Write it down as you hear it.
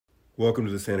Welcome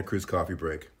to the Santa Cruz Coffee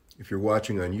Break. If you're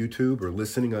watching on YouTube or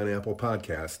listening on Apple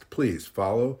Podcast, please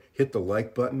follow, hit the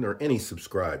like button, or any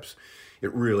subscribes.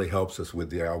 It really helps us with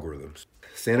the algorithms.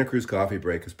 Santa Cruz Coffee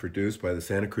Break is produced by the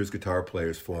Santa Cruz Guitar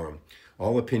Players Forum.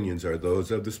 All opinions are those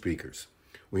of the speakers.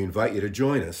 We invite you to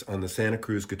join us on the Santa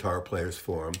Cruz Guitar Players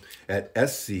Forum at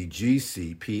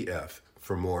SCGCPF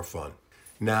for more fun.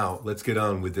 Now, let's get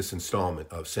on with this installment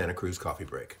of Santa Cruz Coffee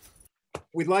Break.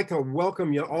 We'd like to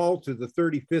welcome you all to the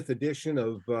 35th edition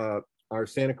of our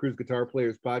Santa Cruz Guitar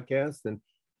Players podcast. And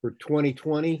for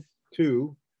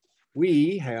 2022,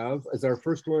 we have, as our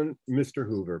first one, Mr.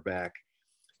 Hoover back.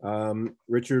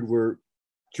 Richard, we're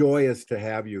joyous to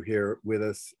have you here with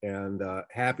us, and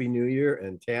Happy New Year.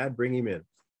 And Tad, bring him in.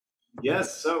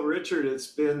 Yes, so Richard, it's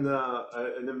been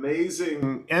an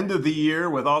amazing end of the year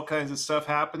with all kinds of stuff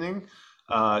happening.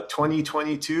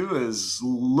 2022 is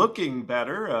looking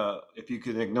better, if you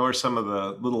can ignore some of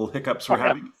the little hiccups we're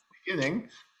having at the beginning.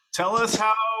 Tell us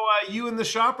how you and the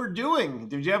shop are doing.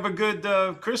 Did you have a good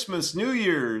Christmas, New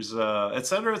Year's, et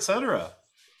cetera, et cetera?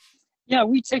 Yeah,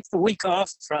 we take the week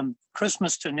off from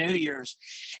Christmas to New Year's.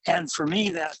 And for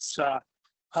me, that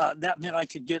meant I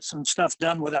could get some stuff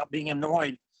done without being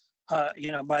annoyed,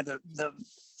 by the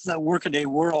workaday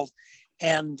world.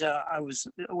 And I was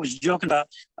joking about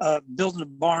building a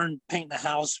barn, painting a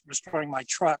house, restoring my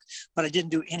truck, but I didn't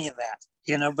do any of that,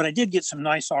 But I did get some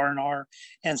nice R&R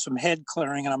and some head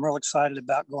clearing, and I'm real excited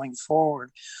about going forward.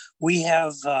 We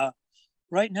have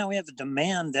right now we have a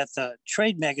demand that the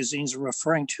trade magazines are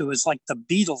referring to as like the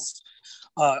Beatles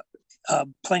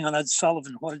playing on Ed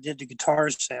Sullivan, what it did to guitar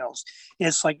sales.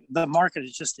 It's like the market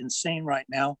is just insane right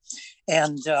now,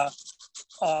 and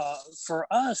for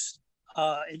us.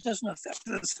 It doesn't affect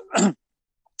us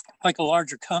like a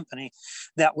larger company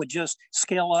that would just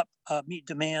scale up, meet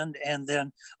demand, and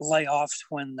then lay off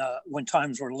when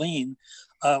times were lean.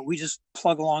 We just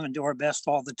plug along and do our best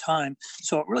all the time.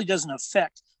 So it really doesn't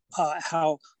affect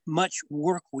how much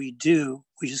work we do.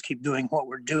 We just keep doing what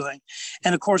we're doing.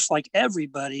 And of course, like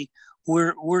everybody,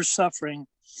 we're suffering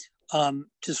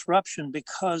disruption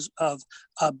because of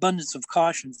abundance of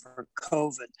caution for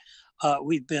COVID.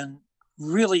 We've been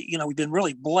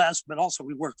really blessed, but also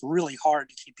we worked really hard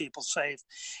to keep people safe,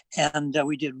 and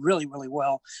we did really, really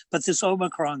well. But this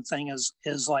Omicron thing is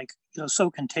like,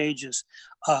 so contagious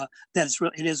that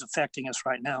it is affecting us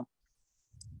right now.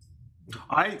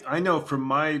 I know from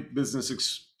my business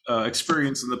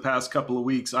experience in the past couple of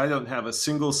weeks, I don't have a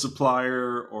single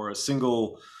supplier or a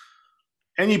single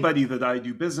anybody that I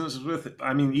do business with.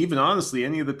 I mean, even honestly,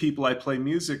 any of the people I play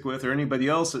music with or anybody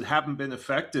else that haven't been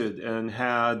affected and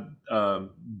had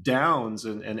downs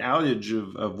and outage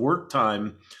of work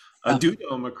time due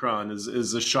to Omicron.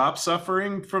 Is the shop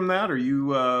suffering from that? Are you?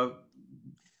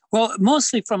 Well,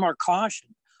 mostly from our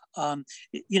caution. The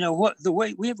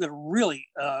way we have a really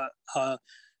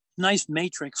nice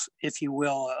matrix, if you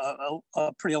will,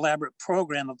 a pretty elaborate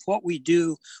program of what we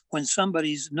do when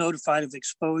somebody's notified of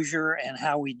exposure and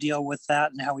how we deal with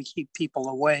that and how we keep people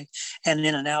away and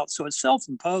in and out. So it's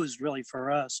self-imposed really for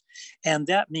us. And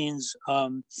that means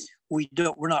we're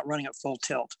not running at full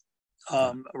tilt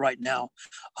right now.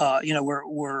 That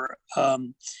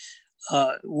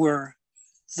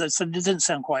didn't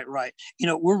sound quite right.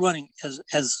 We're running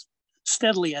as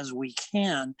steadily as we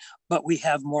can, but we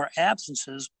have more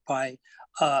absences by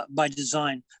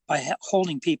design, by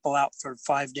holding people out for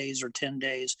 5 days or 10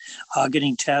 days,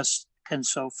 getting tests and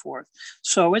so forth.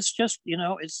 So it's just,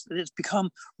 it's become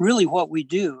really what we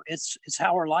do. It's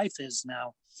how our life is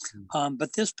now.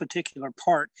 But this particular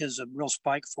part is a real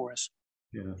spike for us.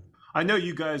 Yeah. I know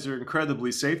you guys are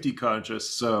incredibly safety conscious.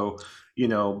 So,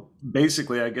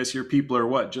 basically, I guess your people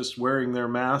are just wearing their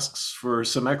masks for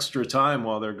some extra time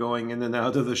while they're going in and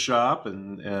out of the shop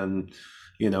and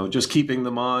just keeping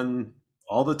them on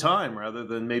all the time rather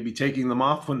than maybe taking them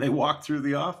off when they walk through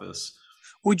the office.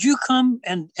 Would you come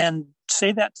and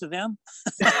say that to them?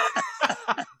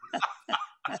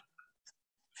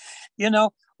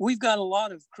 We've got a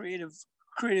lot of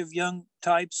creative young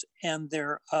types, and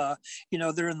they're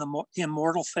they're in the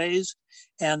immortal phase,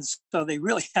 and so they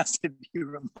really have to be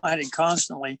reminded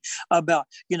constantly about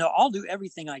I'll do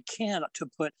everything I can to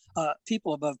put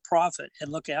people above profit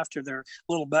and look after their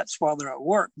little butts while they're at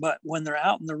work, but when they're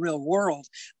out in the real world,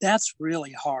 that's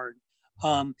really hard.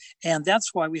 And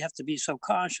that's why we have to be so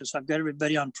cautious. I've got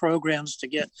everybody on programs to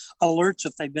get alerts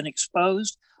if they've been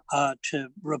exposed, to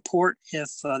report if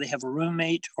they have a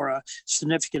roommate or a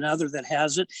significant other that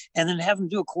has it, and then have them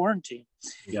do a quarantine.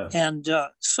 Yeah. And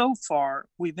so far,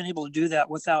 we've been able to do that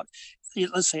without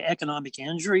let's say, economic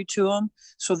injury to them.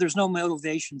 So there's no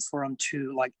motivation for them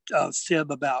to like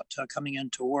fib about coming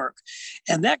into work.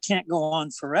 And that can't go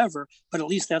on forever, but at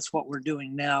least that's what we're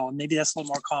doing now. And maybe that's a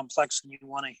little more complex than you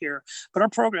want to hear, but our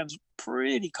program's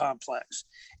pretty complex.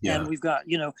 Yeah. And we've got,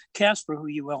 Casper, who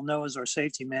you well know is our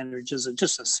safety manager, does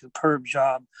just a superb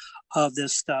job of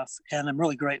this stuff. And I'm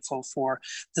really grateful for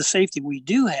the safety we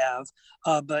do have.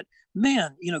 But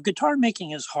man, guitar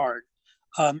making is hard.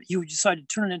 You decide to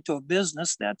turn it into a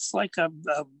business, that's like a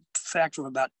factor of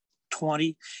about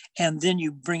 20. And then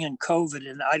you bring in COVID,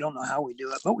 and I don't know how we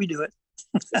do it, but we do it.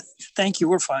 Thank you.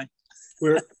 We're fine.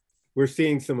 We're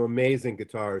seeing some amazing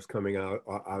guitars coming out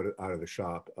of the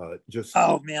shop.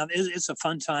 Oh man, it's a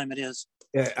fun time. It is.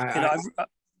 Yeah,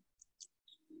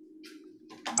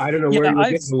 I don't know where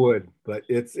you get the wood, but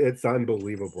it's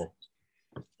unbelievable.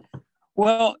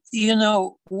 Well,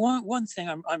 one thing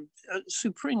I'm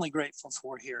supremely grateful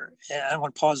for here, and I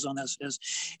want to pause on this,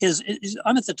 is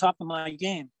I'm at the top of my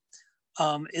game.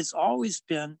 It's always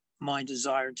been my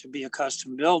desire to be a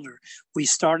custom builder. We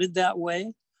started that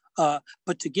way,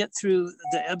 but to get through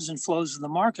the ebbs and flows of the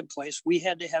marketplace, we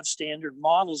had to have standard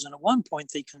models, and at one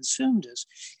point they consumed us.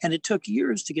 And it took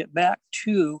years to get back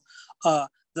to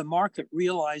the market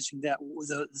realizing that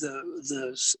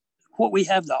the what we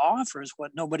have to offer is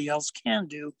what nobody else can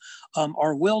do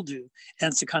or will do.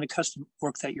 And it's the kind of custom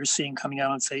work that you're seeing coming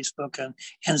out on Facebook and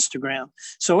Instagram.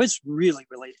 So it's really,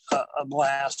 really a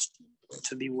blast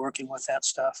to be working with that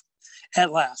stuff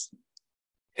at last.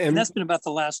 And that's been about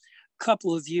the last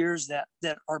couple of years that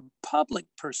our public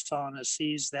persona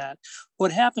sees that.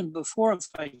 What happened before, if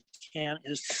I can,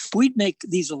 is we'd make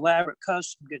these elaborate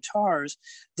custom guitars.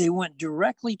 They went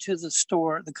directly to the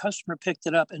store. The customer picked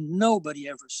it up and nobody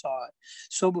ever saw it.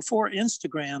 So before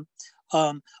Instagram,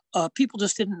 people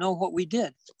just didn't know what we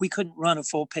did. We couldn't run a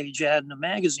full page ad in a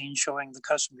magazine showing the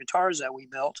custom guitars that we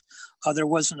built. There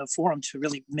wasn't a forum to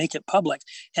really make it public.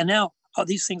 And now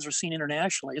these things are seen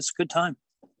internationally. It's a good time.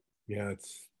 Yeah,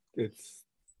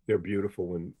 they're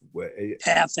beautiful. And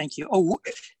yeah, thank you. Oh,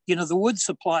 the wood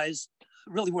supplies,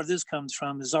 really where this comes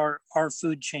from is our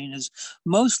food chain is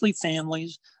mostly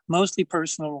families, mostly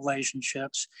personal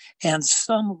relationships, and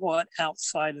somewhat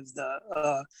outside of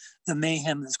the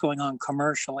mayhem that's going on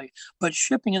commercially. But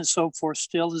shipping and so forth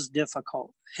still is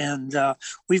difficult. And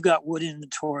we've got wood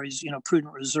inventories,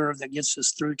 prudent reserve that gets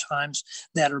us through times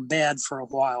that are bad for a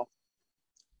while.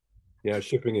 Yeah,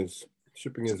 shipping is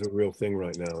a real thing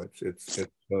right now. It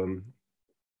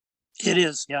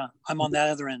is. Yeah. I'm on that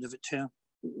other end of it too.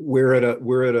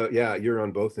 Yeah, you're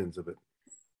on both ends of it.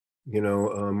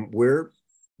 Where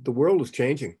the world is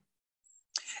changing.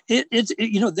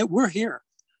 That we're here.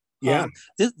 Yeah.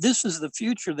 This is the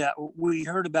future that we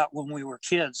heard about when we were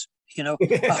kids,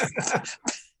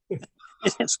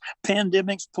 It's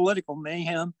pandemics, political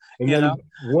mayhem. And then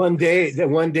one day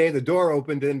the door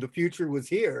opened and the future was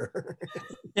here.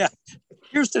 Yeah.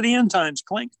 Here's to the end times,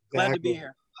 Clink. Glad to be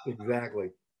here.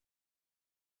 Exactly.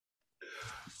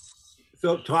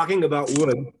 So talking about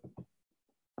wood,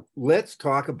 let's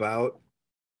talk about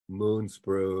moon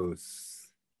spruce.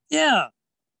 Yeah.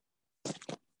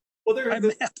 Well,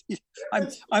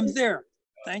 I'm there.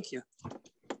 Thank you.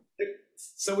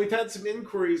 So we've had some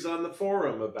inquiries on the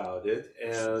forum about it,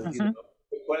 and the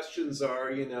questions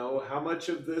are, how much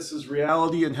of this is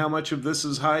reality and how much of this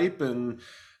is hype, and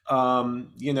I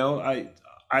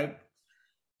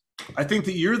think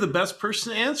that you're the best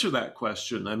person to answer that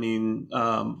question. I mean,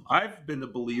 I've been a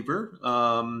believer,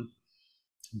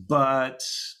 but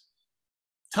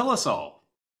tell us all.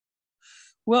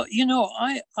 Well,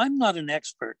 I'm not an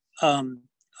expert,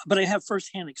 but I have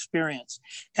firsthand experience,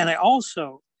 and I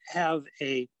also have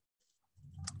a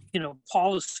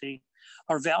policy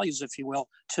or values, if you will,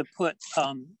 to put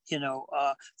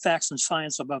facts and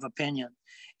science above opinion,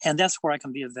 and that's where I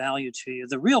can be of value to you.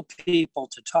 The real people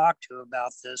to talk to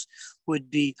about this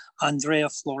would be Andrea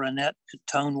Florinette at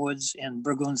Tonewoods in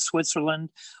Burgund, Switzerland,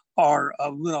 or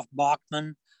Rudolf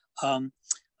Bachmann,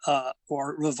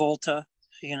 or Revolta,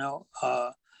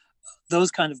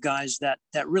 those kind of guys that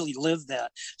really live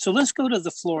that. So let's go to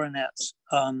the Florinettes.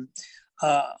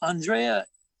 Andrea's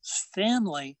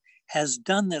family has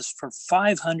done this for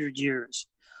 500 years,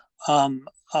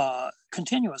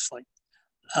 continuously.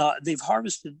 They've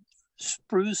harvested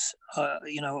spruce,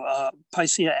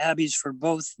 Picea abies for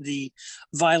both the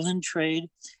violin trade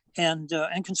and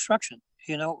construction.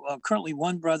 Currently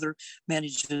one brother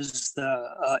manages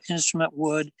the instrument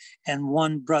wood, and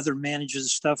one brother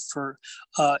manages stuff for,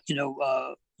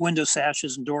 window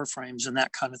sashes and door frames and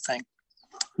that kind of thing.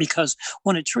 Because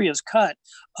when a tree is cut,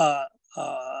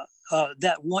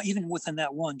 that one, even within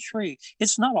that one tree,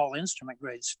 it's not all instrument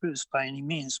grade spruce by any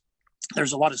means.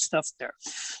 There's a lot of stuff there.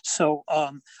 So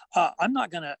I'm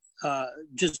not going to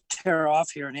just tear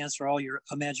off here and answer all your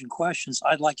imagined questions.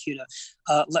 I'd like you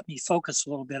to let me focus a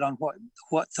little bit on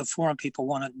what the forum people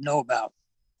want to know about.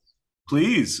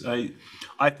 Please.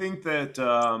 I think that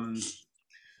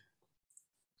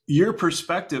your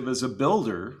perspective as a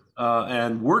builder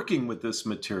and working with this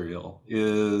material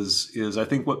is I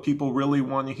think what people really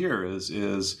want to hear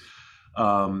is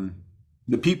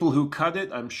the people who cut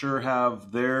it, I'm sure,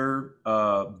 have their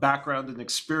background and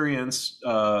experience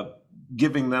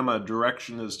giving them a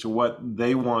direction as to what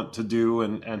they want to do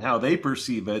and how they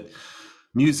perceive it.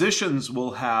 Musicians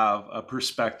will have a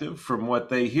perspective from what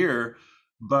they hear,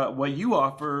 but what you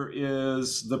offer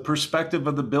is the perspective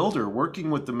of the builder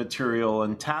working with the material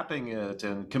and tapping it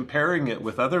and comparing it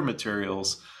with other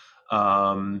materials.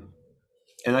 And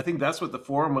I think that's what the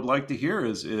forum would like to hear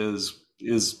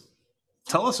is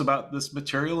tell us about this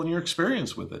material and your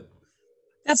experience with it.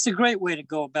 That's a great way to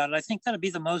go about it. I think that'd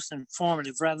be the most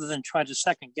informative rather than try to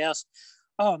second guess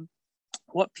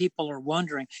what people are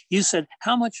wondering. You said,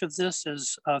 how much of this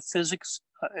is physics?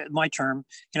 My term,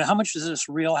 how much is this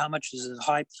real? How much is it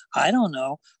hype? I don't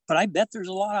know, but I bet there's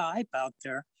a lot of hype out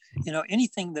there.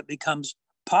 Anything that becomes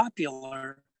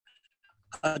popular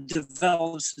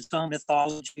develops its own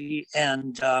mythology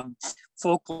and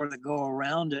folklore that go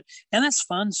around it. And that's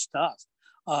fun stuff.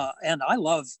 And I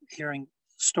love hearing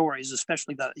stories,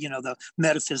 especially the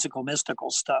metaphysical, mystical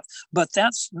stuff. But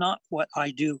that's not what I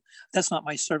do. That's not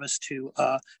my service to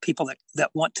people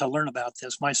that want to learn about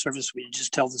this. My service would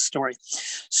just tell the story.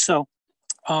 So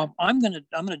I'm gonna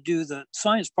do the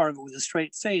science part of it with a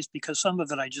straight face, because some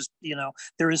of it I just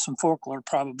there is some folklore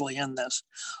probably in this.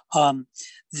 So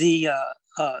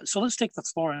let's take the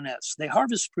florinets. They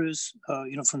harvest spruce,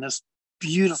 from this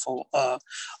beautiful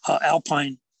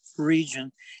alpine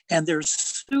region, and they're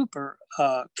super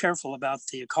careful about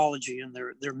the ecology and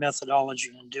their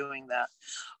methodology in doing that,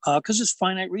 because it's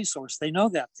finite resource. They know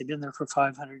that. They've been there for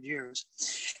 500 years.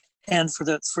 And for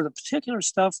the particular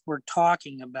stuff we're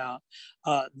talking about,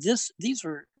 these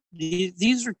are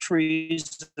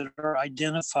trees that are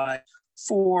identified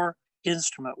for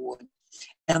instrument wood,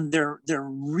 and they're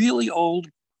really old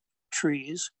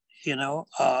trees.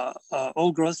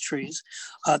 Old growth trees.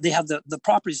 They have the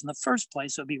properties in the first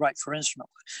place that would be right for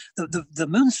instrument wood. The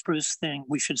moon spruce thing,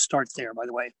 we should start there, by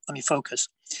the way. Let me focus.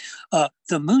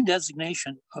 The moon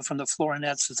designation from the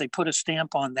florinets is they put a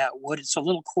stamp on that wood. It's a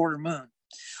little quarter moon.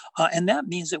 And that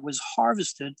means it was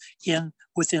harvested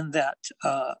within that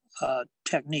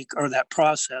technique or that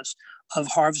process of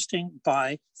harvesting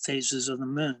by phases of the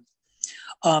moon.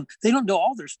 They don't do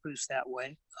all their spruce that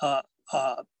way.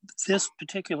 This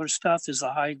particular stuff is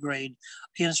a high grade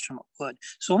instrument wood.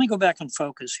 So let me go back and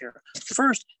focus here.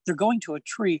 First, they're going to a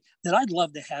tree that I'd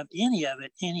love to have any of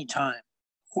it anytime,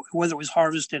 whether it was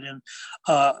harvested in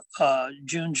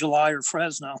June, July, or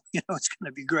Fresno. It's going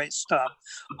to be great stuff.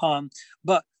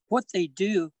 But what they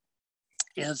do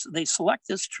is they select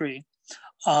this tree,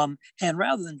 and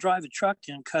rather than drive a truck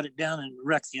in, cut it down, and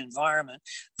wreck the environment,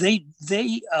 they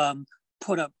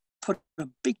put a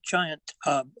big giant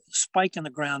spike in the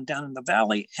ground down in the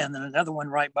valley, and then another one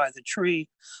right by the tree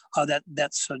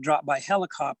that's dropped by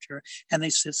helicopter, and they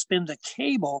suspend a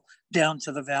cable down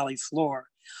to the valley floor.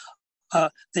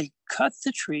 They cut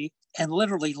the tree and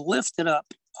literally lift it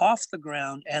up off the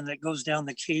ground, and it goes down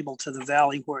the cable to the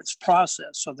valley where it's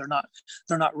processed. So they're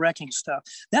not wrecking stuff.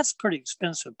 That's a pretty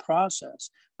expensive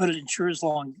process, but it ensures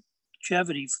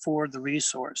longevity for the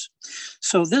resource.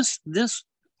 So this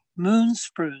moon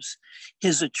spruce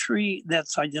is a tree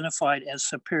that's identified as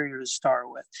superior to start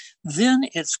with. Then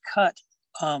it's cut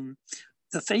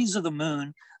the phase of the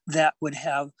moon that would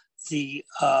have the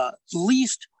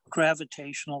least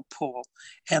gravitational pull.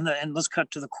 And let's cut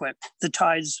to the quick. The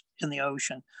tides in the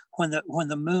ocean. When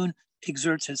the moon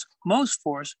exerts its most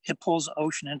force, it pulls the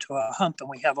ocean into a hump, and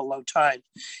we have a low tide.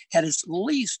 At its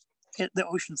least, the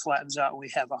ocean flattens out, and we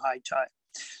have a high tide.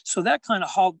 So that kind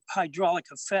of hydraulic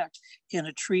effect in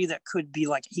a tree that could be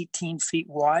like 18 feet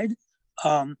wide,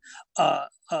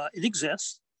 it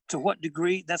exists. To what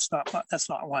degree? That's not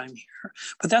why I'm here.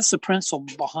 But that's the principle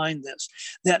behind this.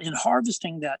 That in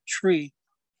harvesting that tree,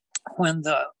 when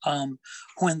the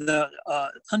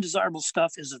undesirable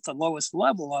stuff is at the lowest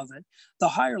level of it, the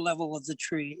higher level of the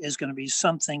tree is going to be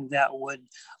something that would,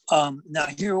 now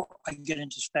here I get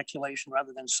into speculation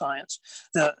rather than science,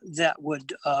 that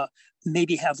would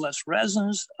maybe have less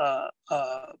resins,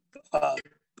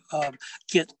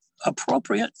 get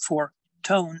appropriate for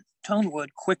tone tone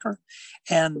wood quicker.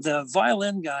 And the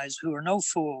violin guys, who are no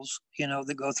fools,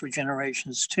 that go through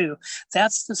generations too,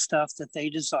 that's the stuff that they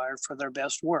desire for their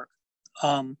best work.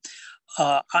 And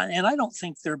I don't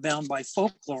think they're bound by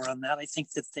folklore on that. I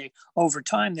think that over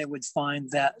time, they would find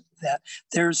that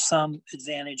there's some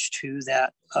advantage to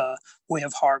that way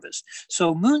of harvest.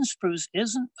 So moon spruce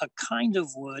isn't a kind of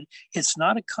wood. It's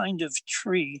not a kind of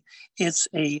tree. It's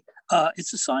a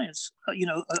science,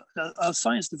 a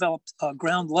science developed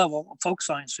ground level, folk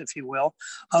science, if you will,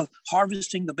 of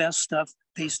harvesting the best stuff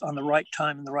based on the right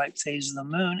time and the right phase of the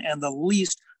moon and the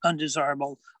least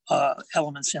undesirable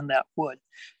elements in that wood.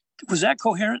 Was that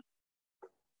coherent?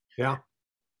 Yeah.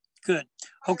 Good.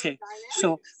 Okay.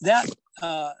 So that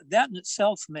in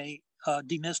itself may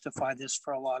demystify this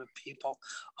for a lot of people.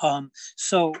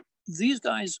 So these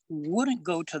guys wouldn't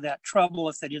go to that trouble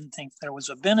if they didn't think there was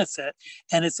a benefit.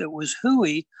 And if it was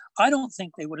hooey, I don't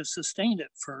think they would have sustained it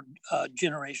for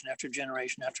generation after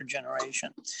generation after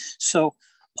generation. So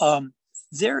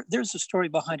there's a story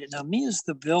behind it. Now, me as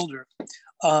the builder,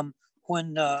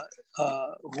 when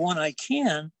I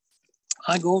can,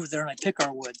 I go over there and I pick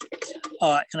our wood,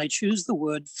 and I choose the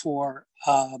wood for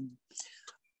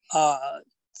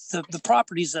the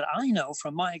properties that I know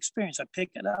from my experience. I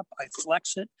pick it up, I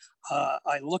flex it,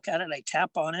 I look at it, I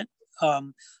tap on it.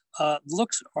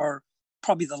 Looks are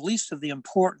probably the least of the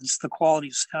importance, the quality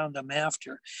of sound I'm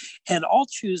after. And I'll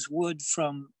choose wood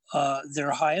from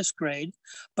their highest grade,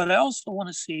 but I also want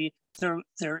to see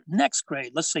their next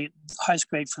grade. Let's say the highest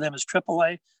grade for them is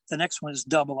AAA. The next one is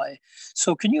AA.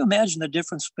 So can you imagine the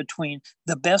difference between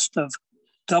the best of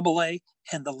AA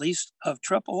and the least of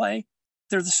AAA?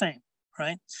 They're the same,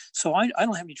 right? So I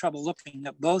don't have any trouble looking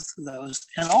at both of those,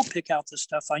 and I'll pick out the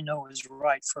stuff I know is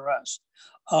right for us.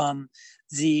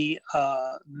 The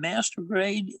master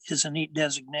grade is a neat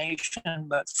designation,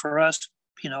 but for us,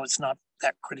 it's not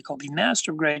that critical. Be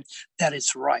master grade, that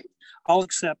it's right. I'll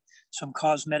accept some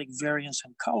cosmetic variance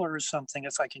in color or something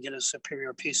if I can get a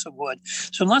superior piece of wood.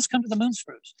 So let's come to the moon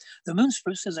spruce. The moon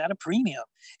spruce is at a premium,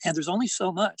 and there's only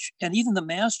so much. And even the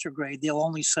master grade, they'll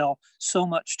only sell so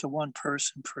much to one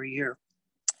person per year.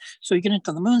 So you get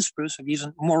into the moon spruce, and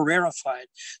even more rarefied.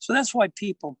 So that's why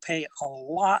people pay a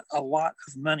lot of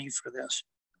money for this.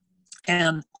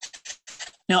 And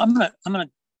now I'm gonna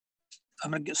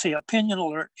say opinion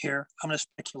alert here. I'm gonna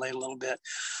speculate a little bit.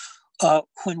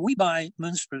 When we buy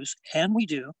moon spruce, and we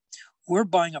do, we're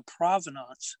buying a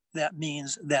provenance. That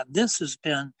means that this has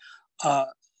been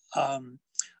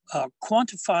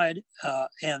quantified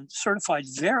and certified,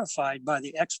 verified by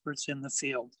the experts in the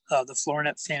field, the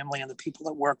Florinette family and the people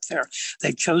that work there.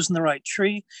 They've chosen the right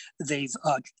tree. They've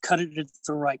cut it at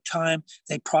the right time.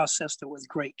 They processed it with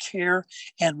great care.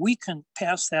 And we can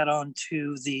pass that on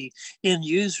to the end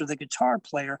user, the guitar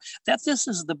player, that this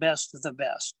is the best of the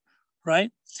best.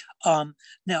 Right?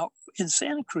 Now, in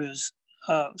Santa Cruz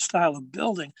style of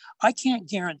building, I can't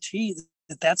guarantee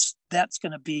that's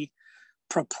going to be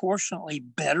proportionately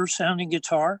better sounding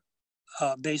guitar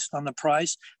based on the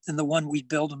price than the one we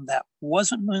build them that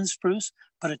wasn't moon spruce,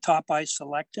 but a top I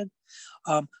selected.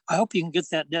 I hope you can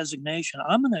get that designation.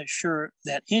 I'm going to assure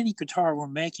that any guitar we're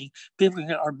making, people can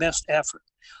get our best effort.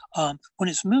 When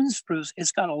it's moon spruce,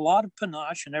 it's got a lot of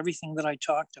panache and everything that I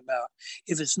talked about.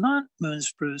 If it's not moon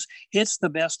spruce, it's the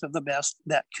best of the best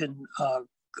that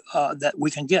that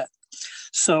we can get.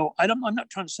 So I'm not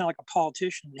trying to sound like a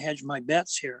politician and hedge my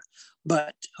bets here,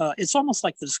 but it's almost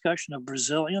like the discussion of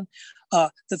Brazilian.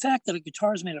 The fact that a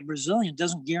guitar is made of Brazilian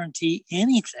doesn't guarantee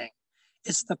anything.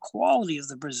 It's the quality of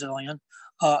the Brazilian,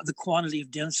 the quantity of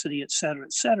density, et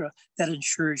cetera, that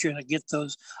ensures you're going to get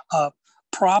those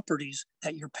properties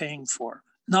that you're paying for,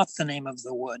 not the name of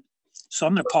the wood. So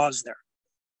I'm going to pause there.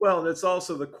 Well, and it's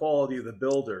also the quality of the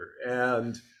builder,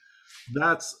 and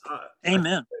that's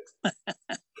amen.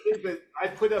 I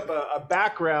put up a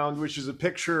background, which is a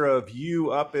picture of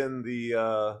you up in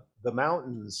the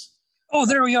mountains. Oh,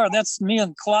 there we are. That's me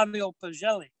and Claudio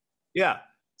Pagelli. Yeah.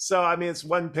 So, I mean, it's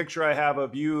one picture I have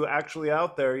of you actually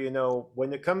out there.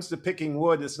 When it comes to picking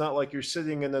wood, it's not like you're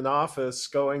sitting in an office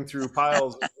going through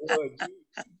piles of wood.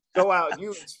 You go out and you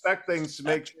inspect things to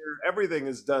make sure everything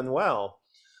is done well.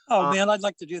 Oh, man, I'd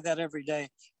like to do that every day.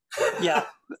 Yeah.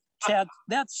 Chad,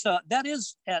 that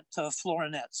is at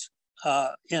Florinette's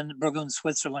in Burgund,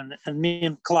 Switzerland. And me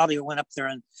and Claudio went up there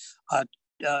and,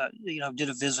 did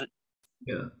a visit.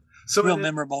 Yeah. So real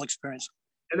memorable experience.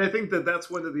 And I think that that's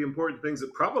one of the important things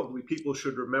that probably people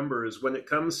should remember is when it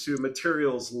comes to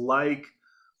materials like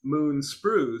moon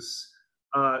spruce,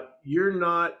 you're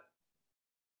not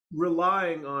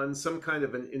relying on some kind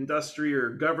of an industry or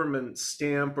government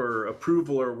stamp or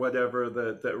approval or whatever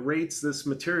that rates this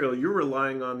material. You're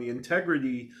relying on the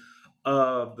integrity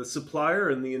of the supplier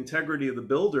and the integrity of the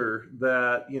builder,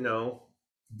 that,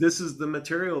 this is the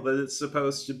material that it's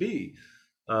supposed to be.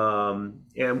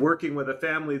 And working with a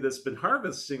family that's been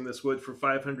harvesting this wood for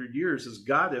 500 years has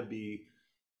got to be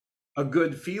a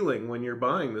good feeling when you're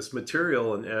buying this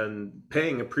material and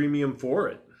paying a premium for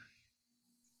it.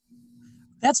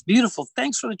 That's beautiful.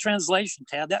 Thanks for the translation,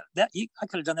 Tad. I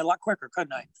could have done that a lot quicker,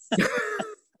 couldn't I?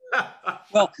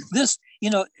 Well, this,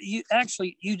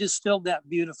 you distilled that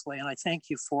beautifully, and I thank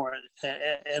you for it.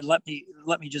 And let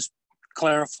me just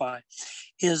clarify,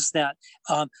 is that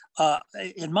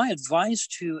in my advice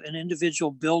to an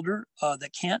individual builder that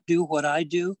can't do what I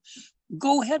do,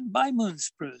 go ahead and buy moon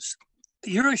spruce.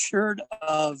 You're assured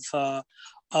of a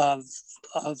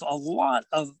lot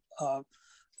of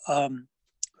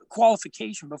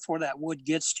qualification before that wood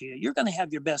gets to you. You're going to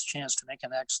have your best chance to make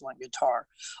an excellent guitar.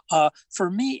 For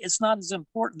me, it's not as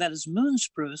important that as moon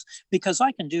spruce, because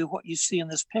I can do what you see in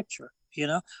this picture.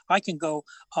 I can go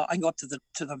up to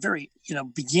the very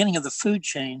beginning of the food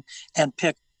chain and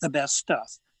pick the best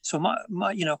stuff. So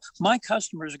my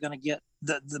customers are going to get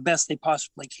the best they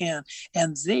possibly can,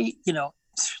 and they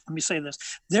let me say this: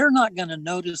 they're not going to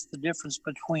notice the difference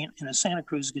between in a Santa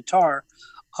Cruz guitar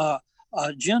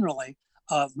generally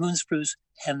of moon spruce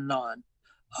and non.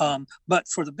 But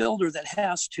for the builder that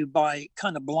has to buy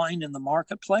kind of blind in the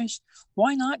marketplace,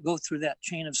 why not go through that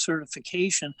chain of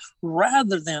certification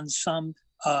rather than some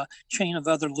chain of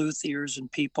other luthiers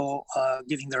and people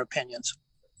giving their opinions?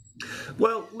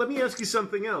 Well, let me ask you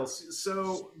something else.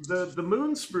 So the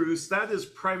moon spruce, that is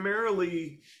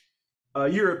primarily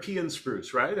European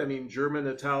spruce, right? I mean, German,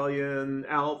 Italian,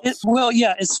 Alps.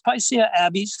 It's Picea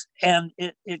abies, and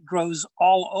it grows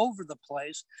all over the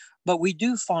place. But we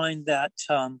do find that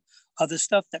the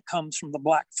stuff that comes from the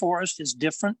Black Forest is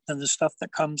different than the stuff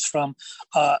that comes from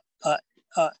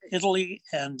Italy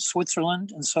and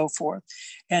Switzerland and so forth.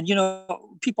 And,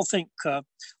 people think, well,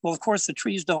 of course, the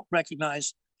trees don't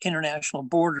recognize international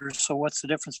borders. So what's the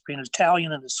difference between an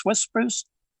Italian and a Swiss spruce?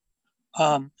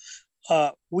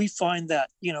 We find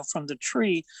that, from the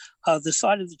tree, the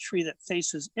side of the tree that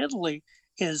faces Italy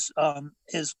has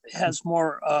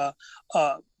more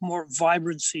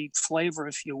vibrancy, flavor,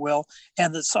 if you will,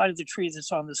 and the side of the tree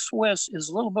that's on the Swiss is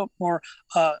a little bit more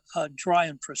dry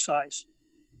and precise.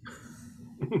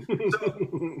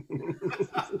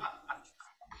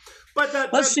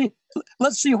 But let's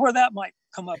see where that might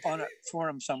come up on a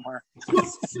forum somewhere. I'm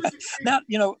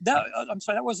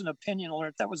sorry, that wasn't an opinion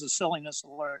alert. That was a silliness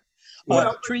alert.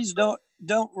 Trees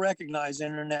don't recognize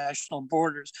international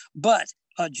borders, but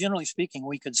generally speaking,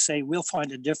 we could say we'll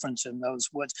find a difference in those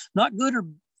woods. Not good or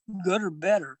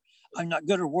better. I'm not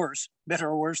good or worse. Better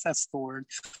or worse, that's the word.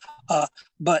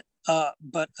 But a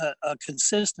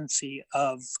consistency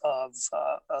of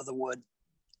the wood.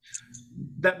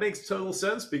 That makes total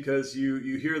sense, because you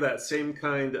hear that same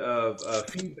kind of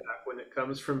feedback when it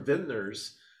comes from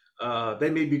vintners. They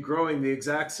may be growing the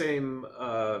exact same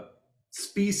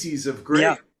species of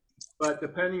grape, but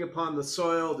depending upon the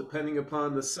soil, depending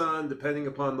upon the sun, depending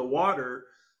upon the water,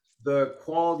 the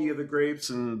quality of the grapes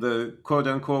and the quote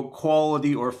unquote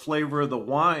quality or flavor of the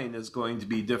wine is going to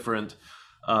be different.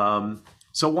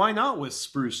 So why not with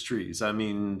spruce trees? I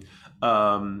mean,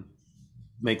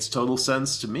 makes total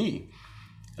sense to me.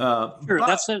 Sure,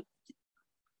 that's it.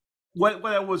 What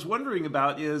I was wondering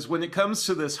about is, when it comes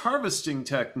to this harvesting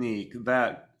technique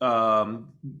that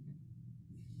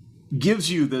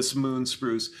gives you this moon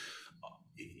spruce,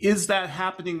 is that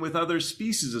happening with other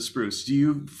species of spruce? Do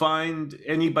you find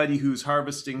anybody who's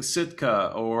harvesting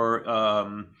Sitka or I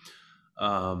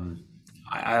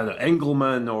don't know,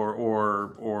 Engelmann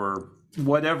or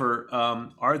whatever,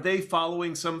 are they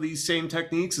following some of these same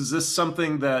techniques? Is this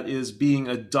something that is being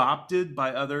adopted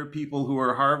by other people who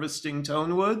are harvesting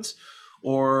tone woods,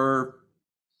 or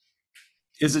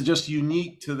is it just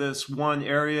unique to this one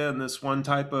area and this one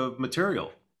type of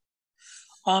material?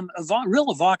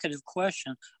 Real evocative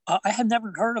question. I had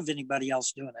never heard of anybody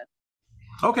else doing it.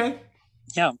 Okay.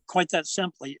 Yeah, quite that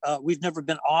simply. We've never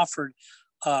been offered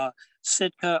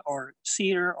Sitka or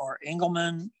cedar or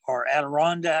Engelmann or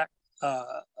Adirondack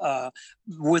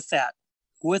with that.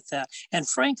 And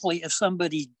frankly, if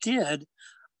somebody did,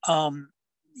 I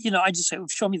just say,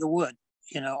 show me the wood.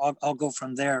 I'll go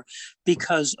from there,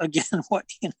 because again,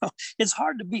 it's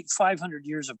hard to beat 500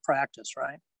 years of practice,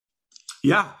 right?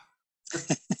 Yeah.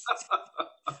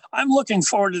 I'm looking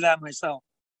forward to that myself.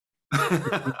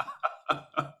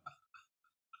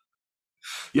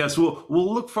 Yes, we'll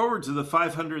look forward to the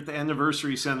 500th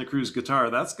anniversary Santa Cruz guitar.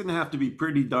 That's going to have to be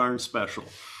pretty darn special.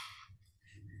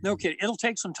 No kidding. It'll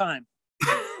take some time.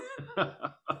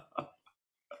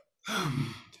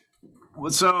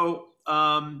 So,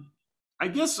 I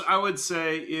guess I would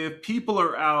say if people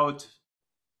are out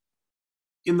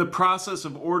in the process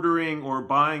of ordering or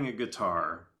buying a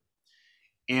guitar,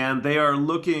 and they are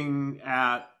looking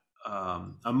at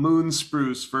a moon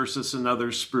spruce versus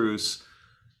another spruce,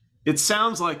 it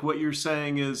sounds like what you're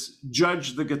saying is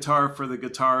judge the guitar for the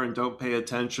guitar and don't pay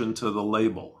attention to the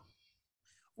label.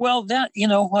 Well, that, you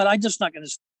know what, I'm just not going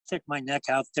to stick my neck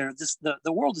out there.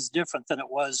 The world is different than it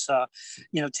was,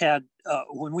 Tad,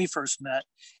 when we first met.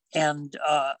 And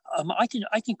I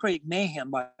can create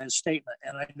mayhem by a statement,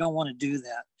 and I don't want to do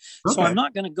that. Okay. So I'm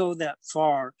not going to go that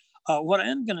far. What I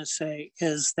am going to say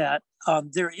is that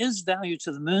there is value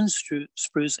to the moon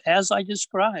spruce as I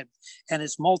described, and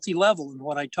it's multi-level in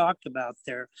what I talked about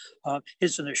there.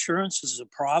 It's an assurance, it's a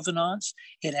provenance.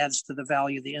 It adds to the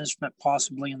value of the instrument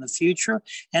possibly in the future.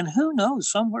 And who knows,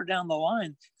 somewhere down the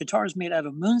line, guitars made out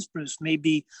of moon spruce may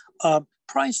be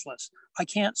priceless. I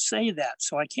can't say that.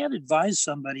 So I can't advise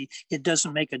somebody it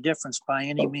doesn't make a difference by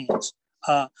any means.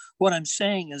 What I'm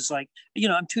saying is, like,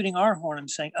 I'm tooting our horn. I'm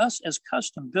saying us as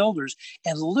custom builders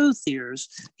and luthiers,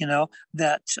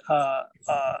 that,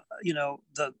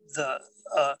 the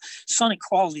sonic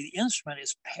quality of the instrument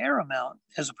is paramount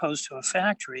as opposed to a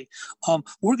factory.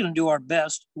 We're going to do our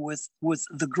best with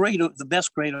the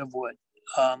best grade of wood.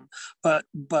 But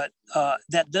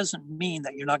that doesn't mean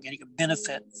that you're not getting a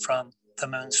benefit from the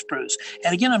moon spruce.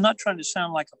 And again, I'm not trying to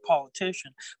sound like a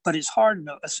politician, but it's hard in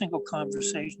a single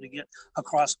conversation to get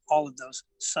across all of those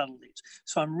subtleties.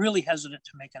 So I'm really hesitant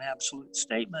to make an absolute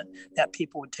statement that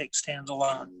people would take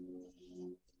standalone.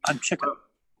 I'm chicken.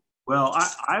 Well,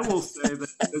 I will say that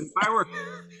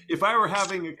if I were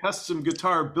having a custom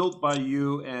guitar built by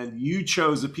you and you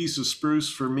chose a piece of spruce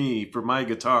for me for my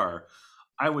guitar,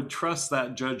 I would trust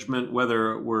that judgment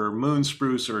whether it were moon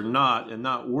spruce or not, and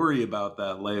not worry about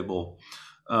that label.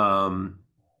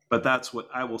 But that's what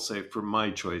I will say for my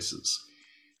choices.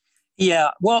 Yeah,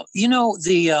 well, let's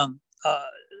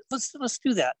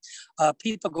do that.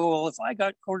 People go, well, if I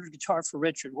ordered a guitar for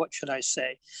Richard, what should I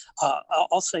say?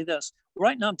 I'll say this.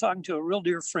 Right now, I'm talking to a real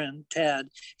dear friend, Tad,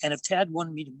 and if Tad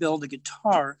wanted me to build a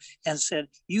guitar and said,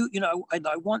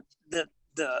 I want the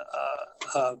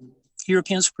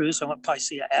European spruce, I want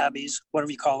Picea Abbeys,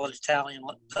 whatever you call it, Italian,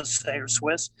 let's say, or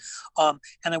Swiss, and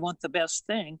I want the best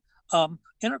thing.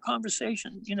 In our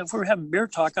conversation, if we're having beer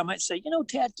talk, I might say,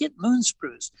 Tad, get moon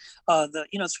spruce.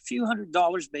 It's a few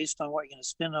 $100s based on what you're going to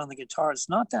spend on the guitar. It's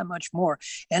not that much more,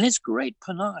 and it's great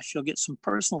panache. You'll get some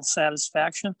personal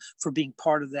satisfaction for being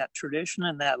part of that tradition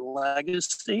and that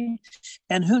legacy,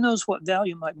 and who knows what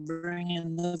value might bring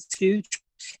in the future.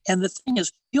 And the thing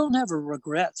is, you'll never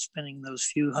regret spending those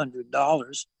few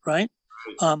 $100s, right?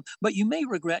 But you may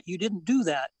regret you didn't do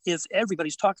that if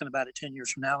everybody's talking about it 10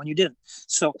 years from now and you didn't.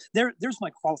 So there's my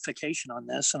qualification on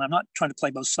this. And I'm not trying to play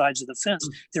both sides of the fence.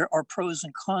 There are pros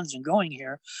and cons in going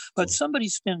here. But somebody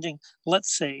spending,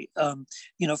 let's say,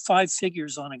 5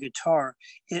 figures on a guitar,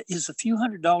 is a few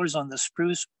 $100s on the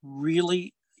spruce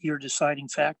really your deciding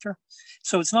factor?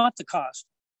 So it's not the cost,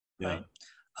 right?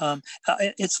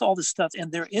 It's all this stuff,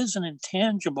 and there is an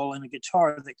intangible in a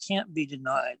guitar that can't be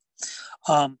denied.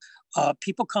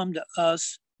 People come to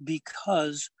us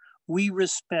because we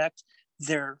respect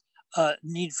their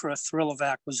need for a thrill of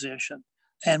acquisition,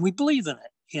 and we believe in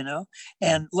it,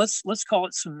 and let's call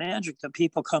it some magic that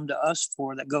people come to us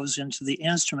for that goes into the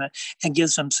instrument and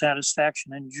gives them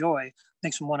satisfaction and joy,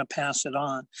 makes them want to pass it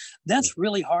on. That's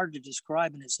really hard to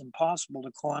describe, and it's impossible to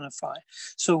quantify.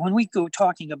 So when we go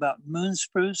talking about moon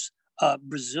spruce,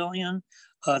 Brazilian,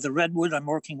 the redwood, I'm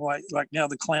working right now,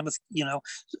 the Klamath,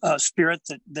 spirit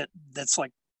that's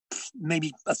like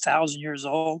maybe 1,000 years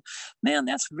old, man,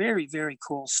 that's very, very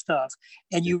cool stuff.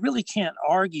 And you really can't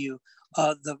argue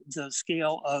the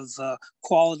scale of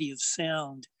quality of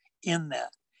sound in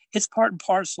that. It's part and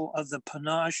parcel of the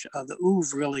panache, of the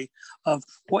oeuvre, really, of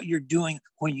what you're doing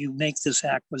when you make this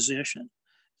acquisition.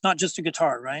 Not just a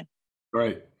guitar, right?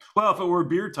 Right. Well, if it were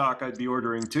beer talk, I'd be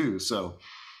ordering too, so.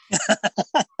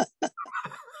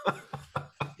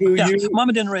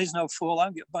 Mama didn't raise no fool.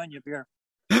 I'm buying you a beer.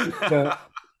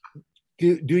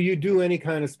 Do you do any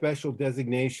kind of special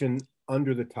designation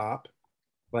under the top,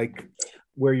 like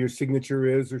where your signature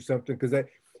is or something? Because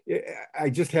I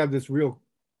just have this real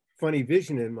funny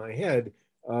vision in my head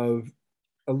of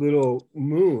a little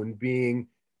moon being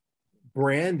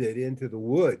branded into the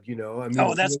wood,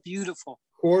 Oh, that's beautiful.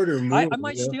 Quarter moon. I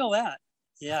might steal that.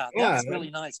 Yeah, that's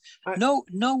really nice. No,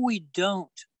 we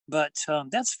don't. but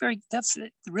that's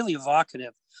really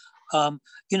evocative.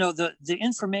 The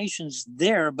information's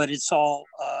there, but it's all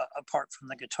apart from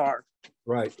the guitar.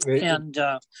 Right. And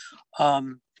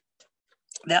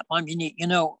that I'm unique.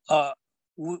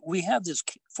 We have this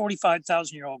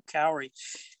 45,000-year-old Kauri,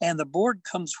 and the board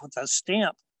comes with a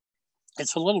stamp.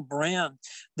 It's a little brand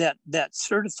that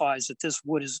certifies that this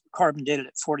wood is carbon dated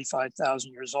at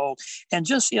 45,000 years old. And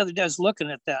just the other day, I was looking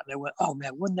at that, and I went, "Oh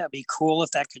man, wouldn't that be cool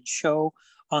if that could show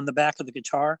on the back of the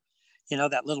guitar?"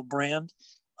 That little brand.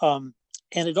 And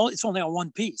it's only on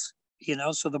one piece.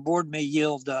 So the board may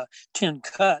yield 10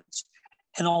 cuts,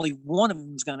 and only one of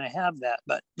them is going to have that.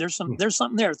 But there's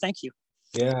something there. Thank you.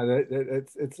 Yeah,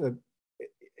 it'd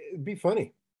be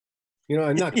funny,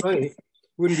 and not funny.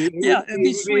 Wouldn't be. It'd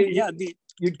be sweet.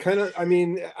 You'd kind of. I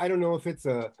mean, I don't know if it's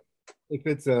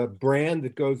a brand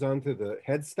that goes onto the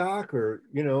headstock or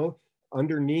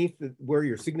underneath where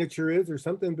your signature is or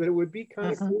something, but it would be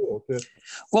kind of cool to.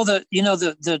 Well,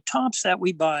 the tops that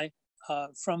we buy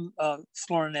from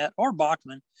Florinett or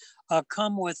Bachman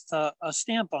come with a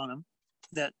stamp on them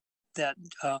that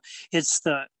it's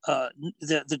the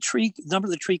tree number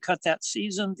of the tree cut that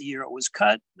season, the year it was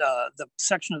cut, the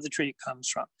section of the tree it comes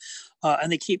from,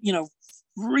 and they keep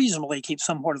reasonably keep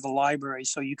somewhat of a library,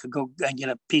 so you could go and get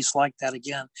a piece like that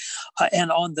again.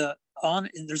 And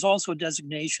there's also a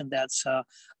designation that's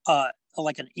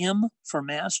like an M for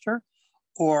master,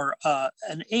 or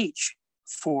an H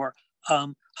for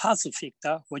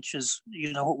Haselfichte, which is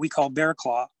what we call bear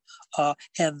claw,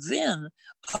 and then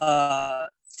the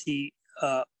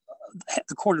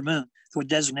quarter moon would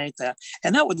designate that,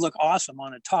 and that would look awesome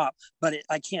on a top. But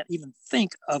I can't even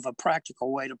think of a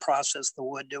practical way to process the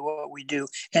wood, do what we do,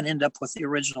 and end up with the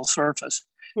original surface,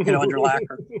 under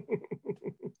lacquer.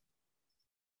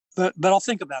 But I'll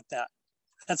think about that.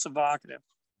 That's evocative.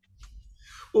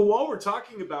 Well, while we're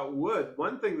talking about wood,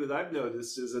 one thing that I've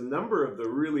noticed is a number of the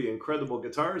really incredible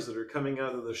guitars that are coming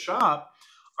out of the shop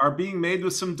are being made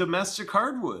with some domestic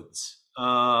hardwoods.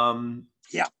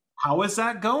 Yeah. How is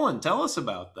that going? Tell us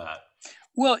about that.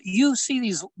 Well, you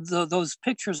see those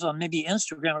pictures on maybe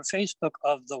Instagram or Facebook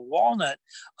of the walnut,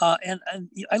 and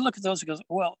I look at those and go,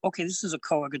 well, okay, this is a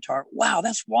Koa guitar. Wow,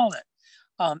 that's walnut.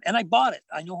 And I bought it.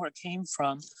 I know where it came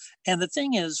from. And the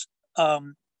thing is,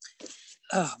 oh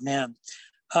man,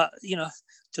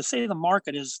 to say the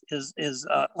market is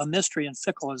a mystery and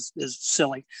fickle is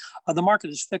silly. The market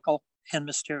is fickle and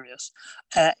mysterious.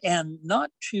 And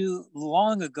not too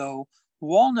long ago,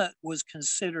 walnut was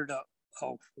considered a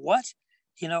what?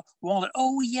 Walnut.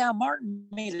 Oh yeah, Martin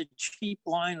made a cheap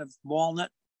line of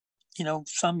walnut,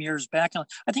 some years back.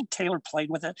 I think Taylor played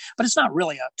with it, but it's not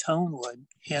really a tone wood.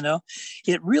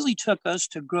 It really took us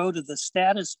to grow to the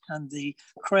status and the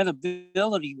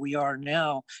credibility we are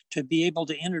now to be able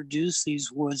to introduce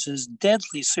these woods as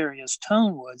deadly serious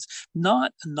tone woods,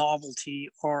 not a novelty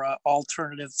or an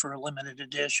alternative for a limited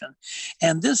edition.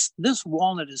 And this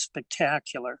walnut is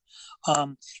spectacular.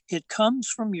 It comes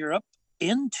from Europe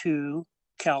into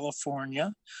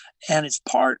California, and it's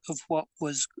part of what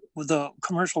was the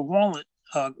commercial walnut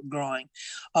growing.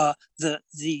 The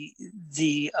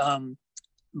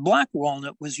black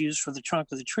walnut was used for the trunk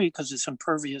of the tree because it's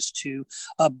impervious to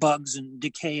bugs and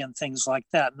decay and things like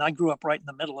that. And I grew up right in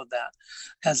the middle of that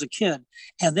as a kid.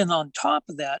 And then on top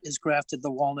of that is grafted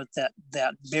the walnut that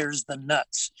bears the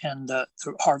nuts and to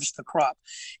harvest the crop.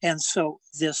 And so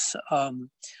this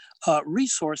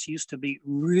resource used to be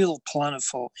real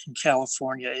plentiful in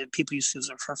California. People used to use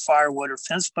it for firewood or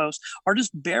fence posts, or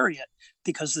just bury it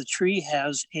because the tree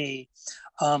has a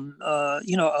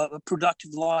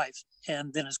productive life,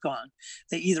 and then it's gone.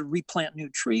 They either replant new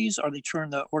trees or they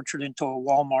turn the orchard into a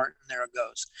Walmart, and there it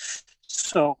goes.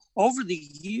 So over the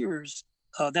years,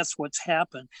 that's what's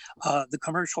happened. The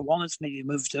commercial walnuts maybe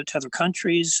moved to other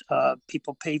countries.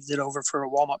 People paved it over for a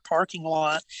Walmart parking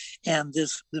lot, and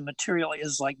the material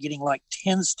is like getting like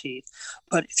hen's teeth.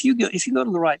 But if you go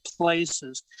to the right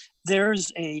places,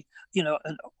 there's an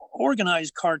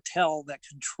organized cartel that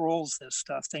controls this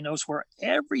stuff. They know where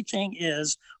everything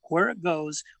is, where it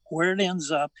goes, where it ends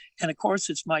up. And of course,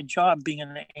 it's my job being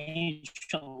an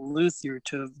ancient luthier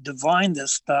to divine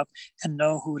this stuff and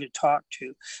know who to talk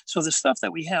to. So the stuff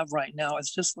that we have right now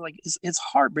is just like, it's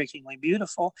heartbreakingly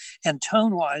beautiful. And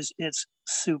tone-wise, it's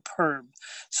superb.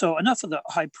 So enough of the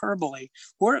hyperbole.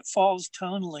 Where it falls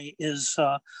tonally is,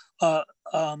 let's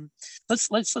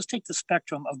take the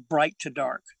spectrum of bright to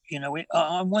dark.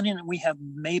 On one end we have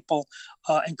maple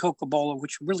and cocobolo,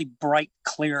 which are really bright,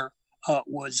 clear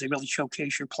woods. They really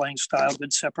showcase your playing style,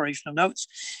 good separation of notes.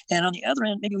 And on the other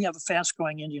end, maybe we have a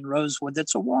fast-growing Indian rosewood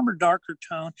that's a warmer, darker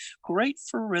tone, great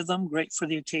for rhythm, great for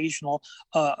the occasional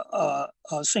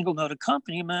single note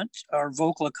accompaniment or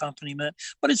vocal accompaniment,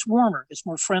 but it's warmer, it's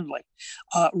more friendly.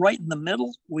 Right in the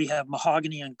middle, we have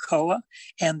mahogany and koa,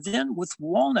 and then with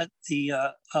walnut, the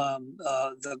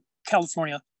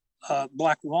California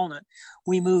black walnut,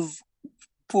 we move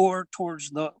towards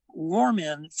the warm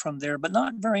end from there, but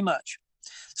not very much.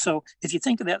 So if you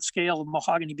think of that scale of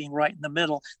mahogany being right in the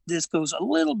middle, this goes a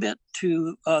little bit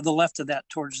to the left of that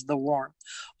towards the warm.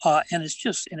 And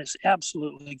it's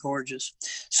absolutely gorgeous.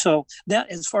 So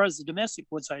that, as far as the domestic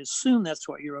woods, I assume that's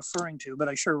what you're referring to, but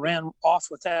I sure ran off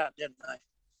with that, didn't I?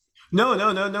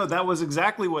 No. That was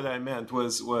exactly what I meant.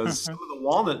 Was some of the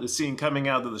walnut the scene coming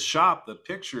out of the shop? The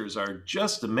pictures are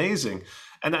just amazing,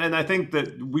 and I think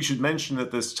that we should mention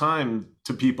at this time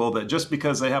to people that just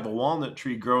because they have a walnut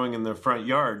tree growing in their front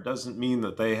yard doesn't mean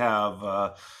that they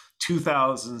have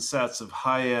 2,000 sets of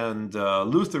high-end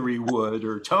lutherie wood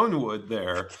or tone wood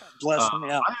there. Bless them,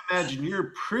 yeah. I imagine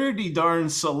you're pretty darn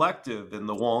selective in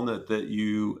the walnut that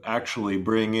you actually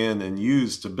bring in and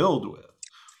use to build with.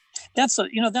 That's a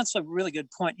really good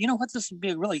point. You know what? This would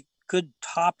be a really good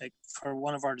topic for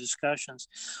one of our discussions.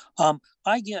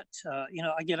 I get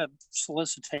a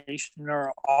solicitation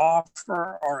or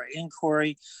offer or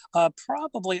inquiry,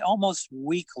 probably almost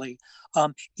weekly,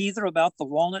 either about the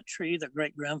walnut tree that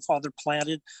great grandfather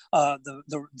planted,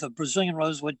 the Brazilian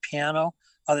rosewood piano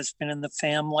that's been in the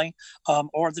family,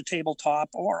 or the tabletop,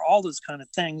 or all those kind of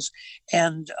things,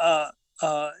 and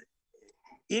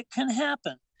it can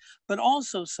happen. But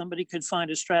also somebody could find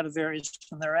a Stradivarius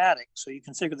in their attic, so you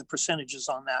can figure the percentages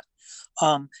on that.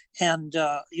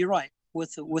 You're right,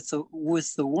 with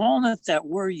the walnut that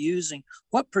we're using,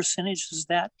 what percentages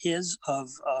that is of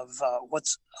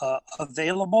what's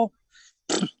available?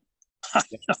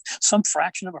 Some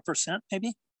fraction of a percent,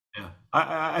 maybe. Yeah,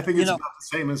 I think it's about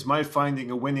the same as my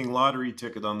finding a winning lottery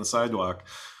ticket on the sidewalk.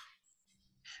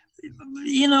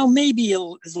 Maybe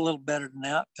it's a little better than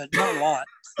that, but not a lot.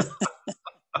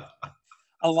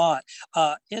 A lot.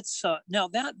 It's now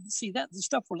that the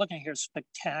stuff we're looking at here is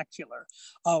spectacular.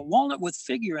 Walnut with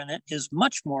figure in it is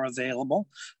much more available.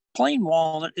 Plain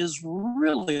walnut is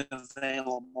really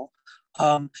available.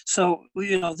 So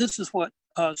this is what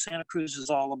Santa Cruz is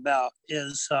all about.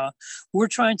 Is we're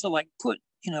trying to put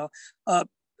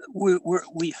we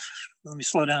let me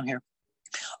slow down here.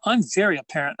 I'm very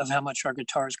apparent of how much our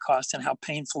guitars cost and how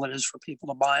painful it is for people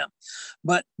to buy them,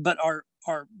 but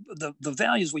the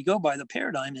values we go by, the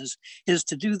paradigm is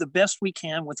to do the best we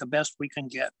can with the best we can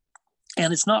get.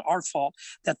 And it's not our fault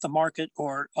that the market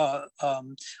or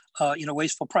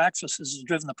wasteful practices has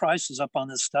driven the prices up on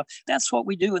this stuff. That's what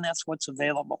we do, and that's what's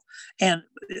available. And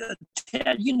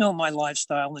Ted, my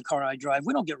lifestyle in the car I drive.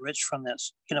 We don't get rich from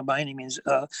this, by any means,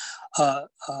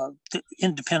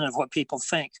 independent of what people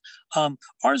think.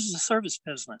 Ours is a service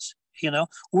business.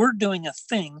 We're doing a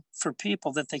thing for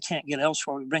people that they can't get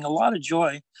elsewhere. We bring a lot of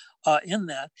joy in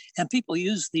that, and people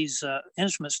use these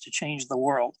instruments to change the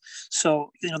world.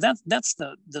 So that's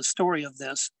the story of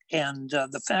this, and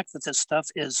the fact that this stuff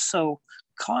is so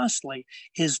costly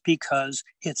is because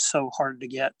it's so hard to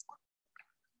get.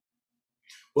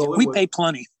 Well, we pay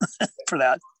plenty for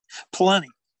that, plenty.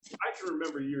 I can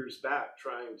remember years back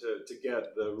trying to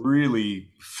get the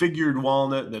really figured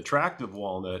walnut and attractive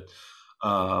walnut.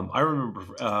 I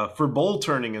remember for bowl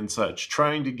turning and such,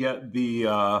 trying to get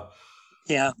the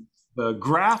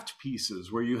graft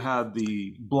pieces where you had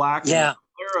the black and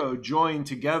arrow joined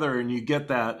together, and you get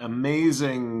that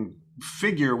amazing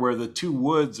figure where the two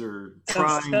woods are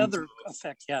trying feather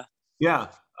effect.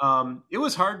 It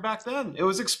was hard back then. It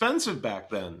was expensive back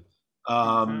then.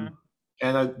 And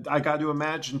I got to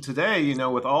imagine today,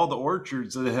 with all the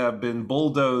orchards that have been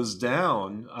bulldozed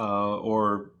down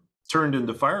or turned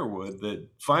into firewood, that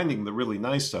finding the really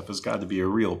nice stuff has got to be a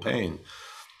real pain.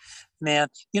 Man,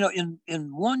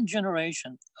 in one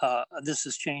generation, this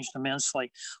has changed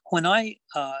immensely. When I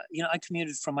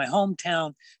commuted from my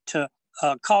hometown to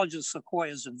College of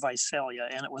Sequoias in Visalia,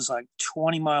 and it was like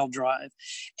 20-mile drive,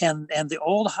 and the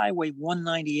old Highway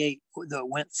 198 that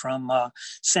went from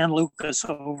San Lucas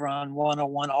over on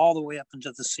 101 all the way up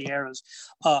into the Sierras,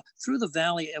 through the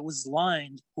valley, it was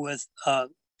lined with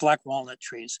black walnut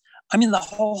trees. I mean, the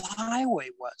whole highway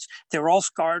was. They were all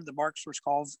scarred. The barks were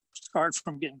scarred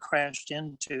from getting crashed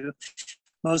into.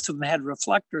 Most of them had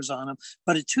reflectors on them,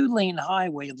 but a two-lane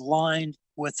highway lined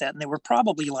with that. And they were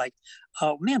probably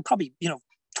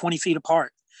 20 feet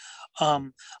apart.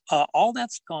 All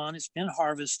that's gone. It's been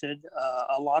harvested.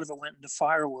 A lot of it went into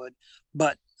firewood,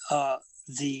 but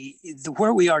the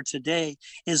where we are today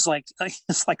is like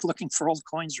it's like looking for old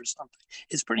coins or something.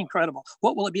 It's pretty incredible.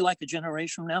 What will it be like a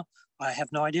generation from now? I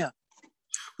have no idea.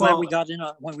 Glad we got in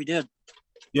on when we did.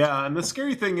 Yeah, and the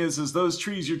scary thing is those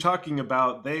trees you're talking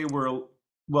about, they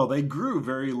grew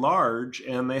very large,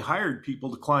 and they hired people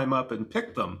to climb up and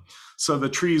pick them. So the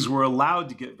trees were allowed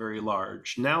to get very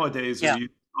large. Nowadays, they're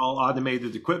using all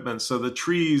automated equipment, so the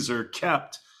trees are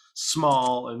kept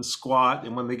small and squat,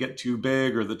 and when they get too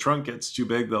big or the trunk gets too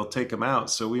big, they'll take them out.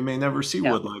 So we may never see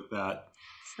wood like that.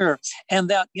 Sure. And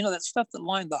that, that stuff that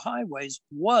lined the highways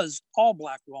was all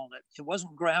black walnut. It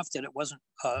wasn't grafted. It wasn't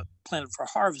planted for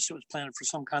harvest. It was planted for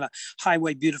some kind of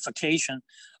highway beautification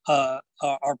or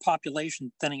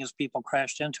population thinning as people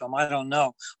crashed into them. I don't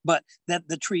know. But that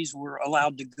the trees were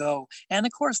allowed to go. And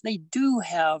of course, they do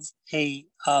have a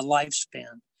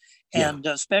lifespan. And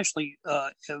especially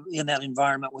in that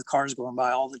environment with cars going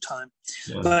by all the time.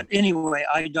 Yeah. But anyway,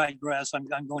 I digress. I'm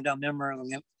going down memory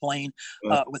lane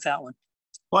with that one.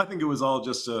 Well, I think it was all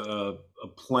just a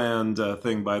planned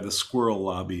thing by the squirrel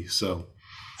lobby. So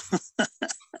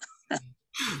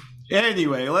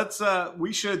anyway,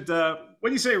 we should, what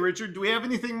do you say, Richard? Do we have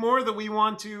anything more that we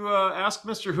want to ask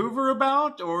Mr. Hoover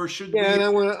about, or should we? And I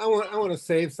want to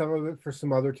save some of it for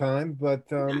some other time, but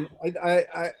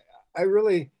I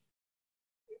really,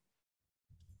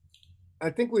 I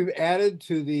think we've added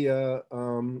to the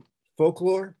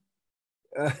folklore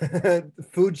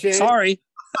food chain. Sorry.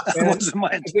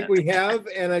 I think we have,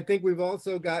 and I think we've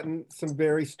also gotten some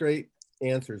very straight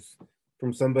answers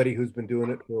from somebody who's been doing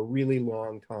it for a really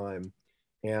long time,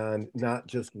 and not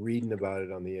just reading about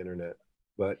it on the internet,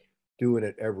 but doing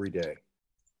it every day.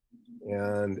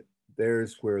 And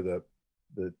there's where the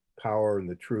power and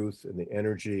the truth and the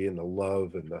energy and the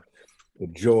love and the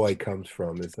joy comes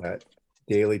from, is that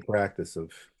daily practice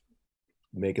of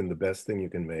making the best thing you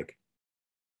can make.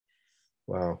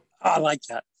 Wow. I like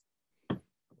that.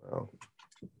 Well,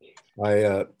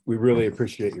 we really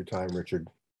appreciate your time, Richard.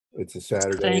 It's a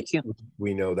Saturday. Thank you.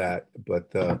 We know that, but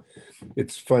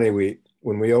it's funny.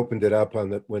 When we opened it up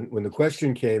when the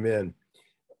question came in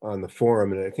on the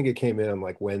forum, and I think it came in on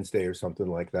like Wednesday or something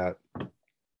like that,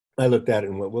 I looked at it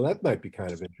and went, well, that might be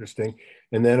kind of interesting.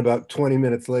 And then about 20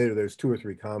 minutes later, there's 2 or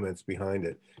 3 comments behind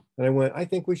it. And I went, I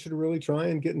think we should really try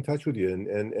and get in touch with you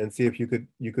and see if you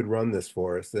could run this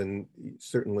for us. And you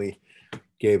certainly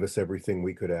gave us everything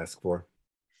we could ask for.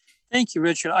 Thank you,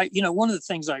 Richard. One of the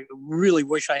things I really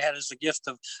wish I had is the gift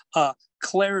of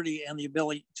clarity and the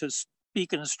ability to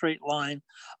speak in a straight line.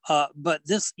 But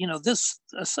a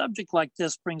subject like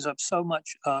this brings up so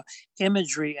much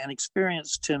imagery and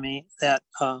experience to me that,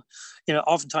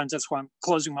 oftentimes that's why I'm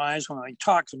closing my eyes when I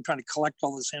talk. I'm trying to collect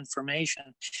all this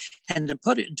information and to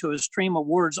put it into a stream of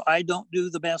words. I don't do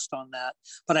the best on that,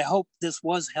 but I hope this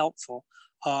was helpful.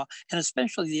 And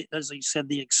especially, as you said,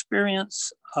 the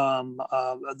experience,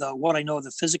 what I know of the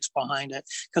physics behind it,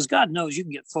 because God knows you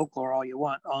can get folklore all you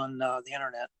want on the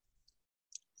internet.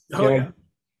 Oh yeah.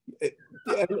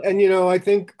 And I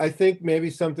think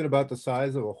maybe something about the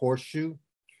size of a horseshoe,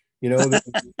 it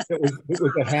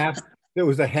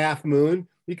was a half moon.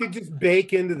 You could just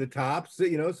bake into the tops,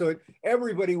 so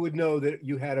everybody would know that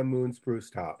you had a moon spruce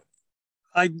top.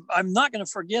 I'm not going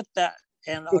to forget that,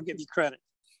 and I'll give you credit.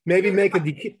 Maybe make a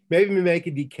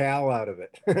decal out of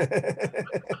it.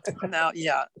 Now,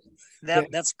 yeah,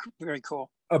 that's very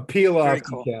cool. A peel off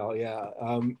decal, yeah.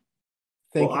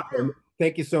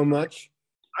 Thank you so much.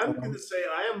 I'm going to say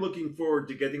I am looking forward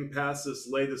to getting past this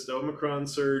latest Omicron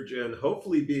surge and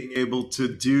hopefully being able to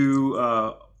do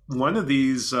one of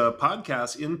these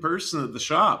podcasts in person at the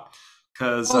shop,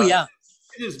 because it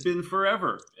has been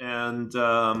forever, and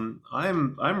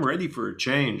I'm ready for a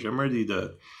change. I'm ready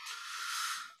to.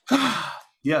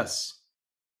 Yes,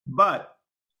 but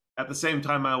at the same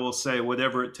time, I will say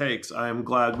whatever it takes. I am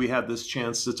glad we had this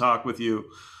chance to talk with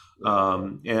you,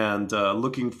 and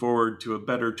looking forward to a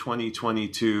better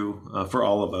 2022 for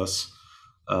all of us,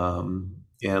 and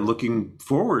looking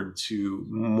forward to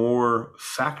more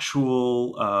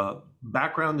factual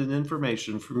background and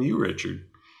information from you, Richard.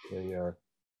 Yeah.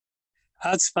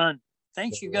 That's fun.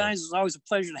 Thanks, you guys. It's always a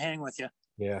pleasure to hang with you.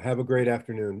 Yeah, have a great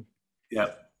afternoon.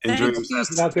 Yeah. Enjoy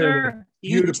sir.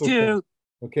 You too.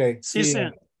 Okay. See you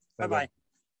soon. Bye-bye.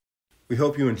 We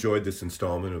hope you enjoyed this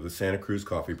installment of the Santa Cruz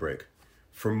Coffee Break.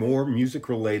 For more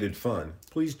music-related fun,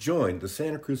 please join the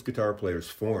Santa Cruz Guitar Players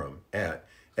Forum at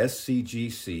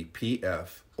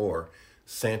SCGCPF or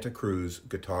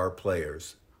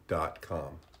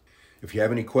SantaCruzGuitarPlayers.com. If you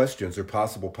have any questions or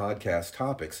possible podcast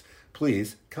topics,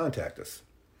 please contact us.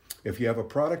 If you have a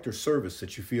product or service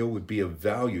that you feel would be of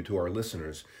value to our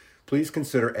listeners, please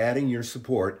consider adding your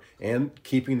support and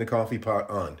keeping the coffee pot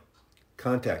on.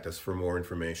 Contact us for more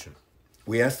information.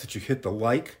 We ask that you hit the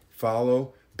like,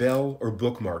 follow, bell, or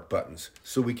bookmark buttons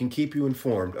so we can keep you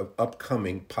informed of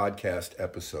upcoming podcast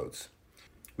episodes.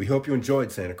 We hope you enjoyed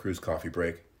Santa Cruz Coffee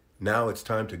Break. Now it's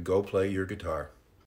time to go play your guitar.